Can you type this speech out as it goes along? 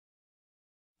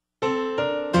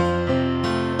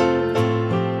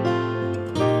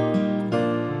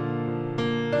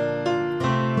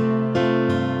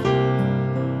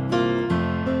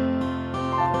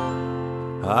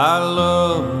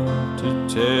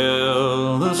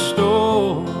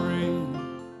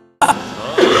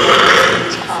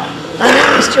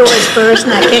Joyce first,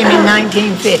 and I came in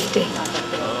 1950.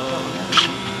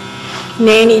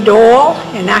 Nanny Doyle,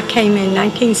 and I came in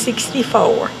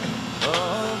 1964.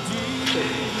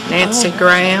 Nancy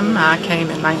Graham, I came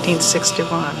in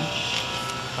 1961.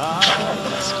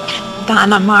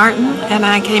 Donna Martin, and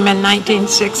I came in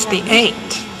 1968.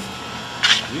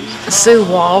 Sue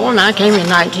Wall, and I came in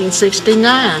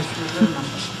 1969.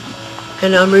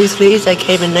 And I'm Ruth Lees, I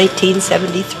came in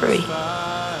 1973.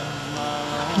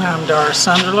 I'm Doris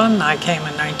Sunderland, I came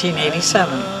in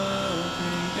 1987.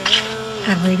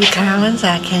 I'm Ruby Collins,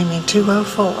 I came in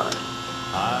 2004.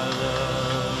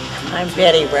 I'm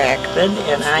Betty Rackman,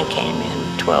 and I came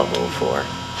in 1204.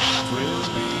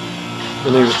 My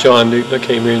name is John Newton, I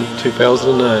came in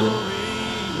 2009.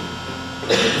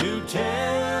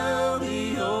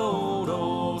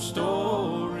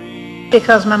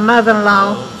 Because my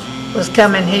mother-in-law was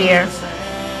coming here,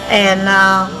 and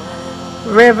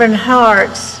Reverend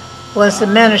Hartz was the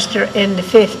minister in the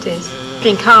 50s.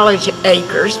 In College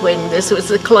Acres, when this was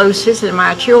the closest, and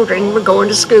my children were going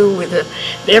to school with it.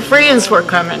 Their friends were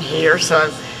coming here,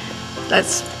 so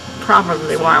that's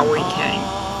probably why we came.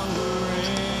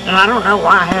 And I don't know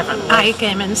why I haven't. I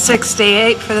came in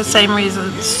 68 for the same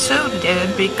reason Sue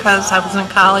did, because I was in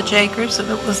College Acres and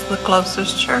it was the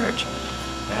closest church.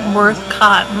 Worth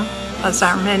Cotton was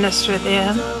our minister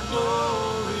then.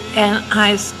 And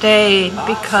I stayed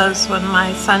because when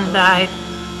my son died,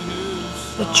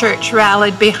 the church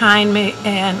rallied behind me,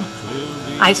 and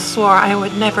I swore I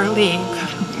would never leave.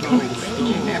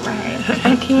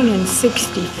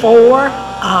 1964,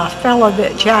 a fellow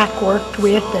that Jack worked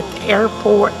with at the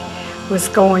airport was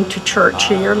going to church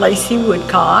here, Lacey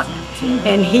Woodcock,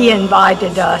 and he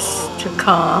invited us to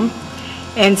come.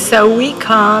 And so we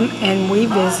come and we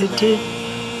visited,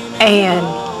 and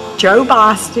Joe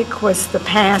Bostic was the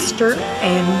pastor,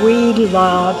 and we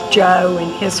loved Joe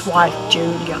and his wife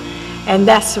Julia, and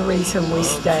that's the reason we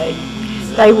stayed.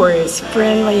 They were as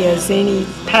friendly as any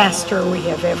pastor we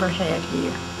have ever had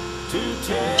here.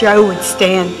 Joe would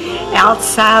stand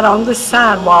outside on the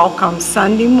sidewalk on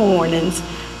Sunday mornings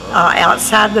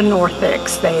outside the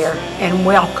Northex there and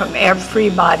welcome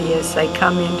everybody as they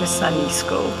come into Sunday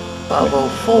school.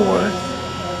 1204,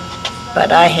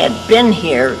 but I had been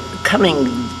here,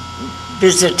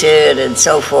 visited and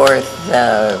so forth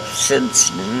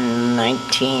since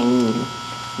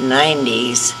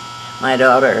 1990s. My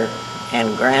daughter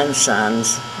and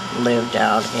grandsons lived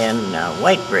out in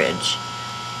Whitebridge,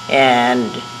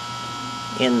 and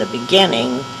in the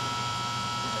beginning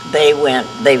they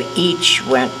each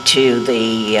went to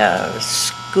the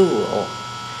school.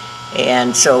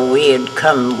 And so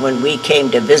when we came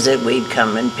to visit, we'd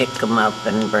come and pick them up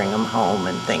and bring them home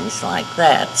and things like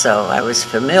that. So I was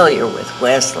familiar with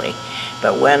Wesley.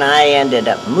 But when I ended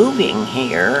up moving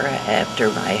here after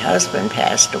my husband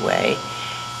passed away,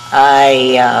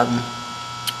 I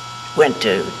went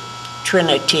to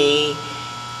Trinity.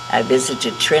 I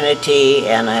visited Trinity,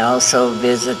 and I also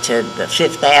visited the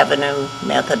Fifth Avenue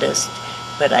Methodist.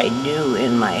 But I knew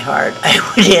in my heart I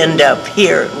would end up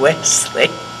here at Wesley.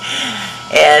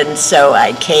 And so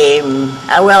I came,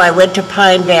 I went to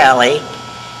Pine Valley,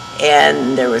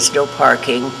 and there was no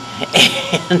parking,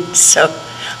 and so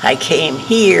I came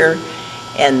here,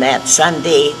 and that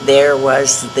Sunday there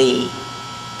was the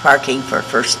parking for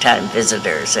first-time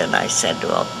visitors, and I said,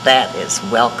 well, that is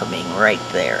welcoming right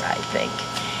there, I think.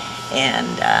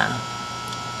 And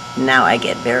now I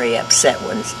get very upset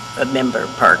when a member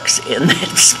parks in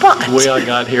that spot. The way I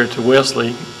got here to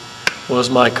Wesley was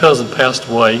my cousin passed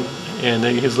away, and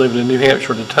he was living in New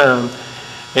Hampshire at the time,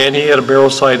 and he had a burial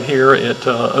site here at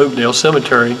Oakdale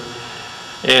Cemetery,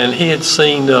 and he had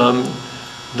seen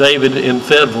David in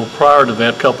Fayetteville prior to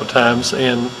that a couple of times,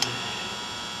 and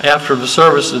after the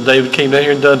service, David came down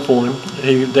here and done for him.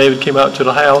 David came out to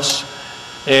the house,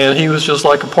 and he was just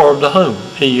like a part of the home.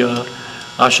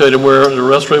 I showed him where the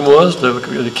restroom was,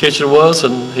 the kitchen was,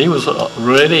 and he was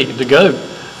ready to go.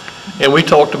 And we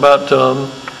talked about the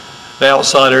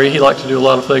outside area. He liked to do a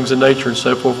lot of things in nature and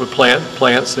so forth with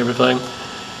plants and everything.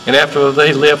 And after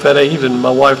they left that evening,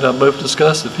 my wife and I both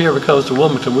discussed if he ever comes to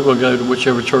Wilmington, we're going to go to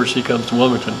whichever church he comes to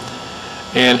Wilmington.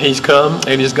 And he's come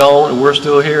and he's gone, and we're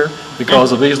still here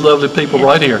because of these lovely people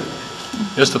right here.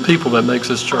 It's the people that makes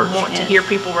this church. I want to hear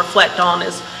people reflect on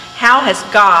is how has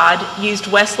God used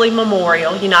Wesley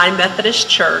Memorial United Methodist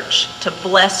Church to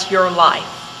bless your life?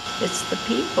 It's the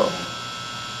people.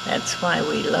 That's why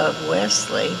we love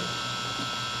Wesley.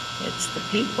 It's the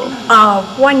people.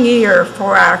 1 year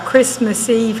for our Christmas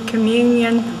Eve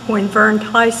communion, when Vern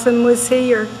Tyson was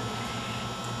here,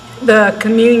 the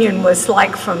communion was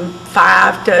like from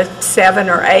 5 to 7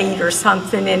 or 8 or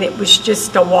something, and it was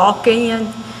just a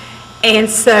walk-in. And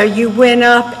so you went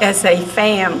up as a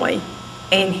family,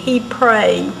 and he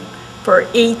prayed for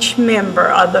each member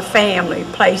of the family,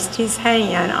 placed his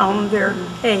hand on their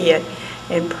head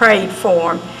and prayed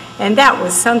for them. And that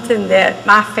was something that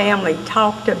my family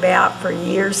talked about for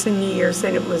years and years,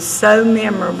 and it was so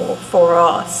memorable for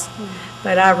us.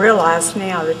 But I realize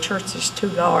now the church is too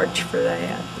large for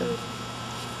that.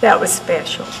 That was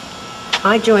special.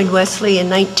 I joined Wesley in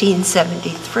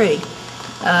 1973.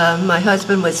 My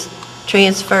husband was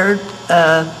transferred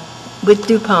with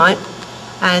DuPont,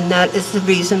 and that is the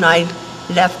reason I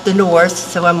left the North.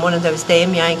 So I'm one of those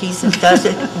damn Yankees that does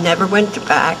it, never went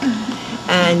back.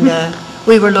 And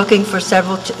we were looking for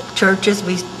several churches.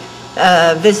 We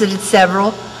visited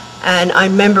several, and I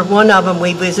remember one of them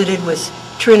we visited was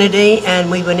Trinity, and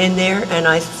we went in there, and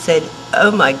I said, oh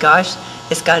my gosh,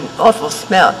 it's got an awful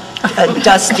smell, a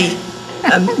dusty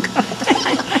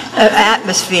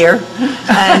atmosphere,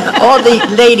 and all the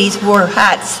ladies wore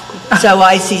hats, so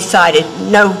I decided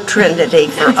no Trinity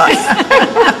for us.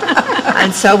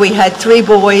 And so we had 3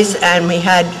 boys, and we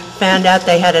had found out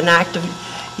they had an active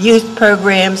youth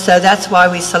program, so that's why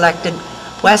we selected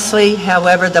Wesley.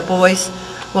 However, the boys,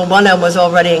 well, one of them was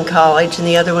already in college, and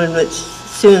the other one was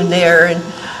soon there, and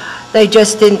they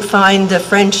just didn't find the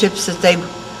friendships that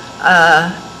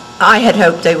I had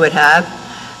hoped they would have.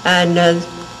 And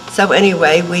so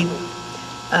anyway,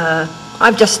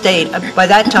 I've just stayed. By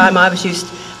that time, I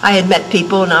had met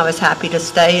people, and I was happy to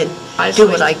stay and do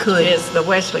what I could. Is the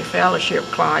Wesley Fellowship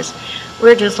class.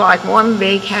 We're just like one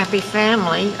big happy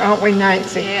family, aren't we,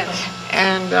 Nancy? Yes.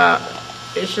 And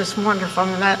it's just wonderful,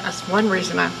 and that's one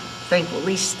reason I think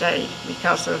we stayed,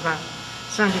 because of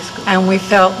Sunday school. And we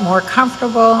felt more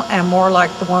comfortable and more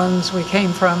like the ones we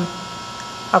came from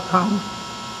up home.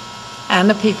 And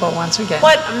the people, once again.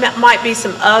 What might be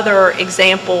some other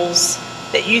examples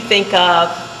that you think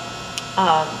of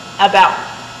about,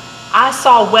 I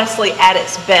saw Wesley at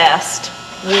its best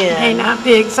when? May not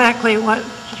be exactly what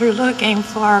you're looking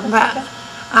for, but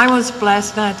I was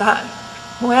blessed, and I thought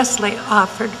Wesley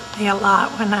offered me a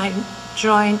lot when I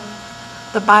joined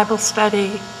the Bible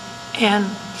study and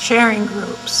sharing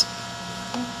groups.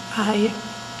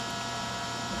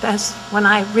 That's when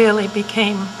I really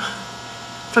became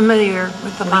familiar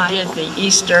with the Bible. We did the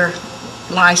Easter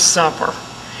Last Supper,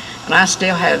 and I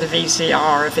still have the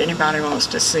VCR if anybody wants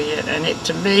to see it. And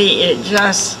to me, it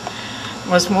just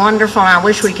was wonderful. I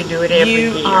wish we could do it every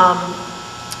year. You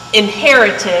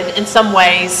inherited, in some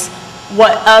ways,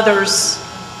 what others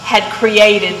had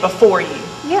created before you.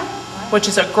 Yeah. Which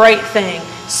is a great thing.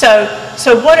 So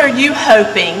what are you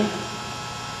hoping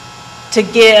to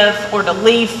give or to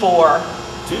leave for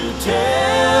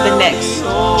the next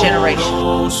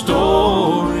generation?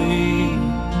 Story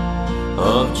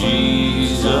of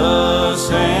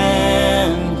Jesus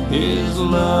and his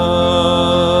love.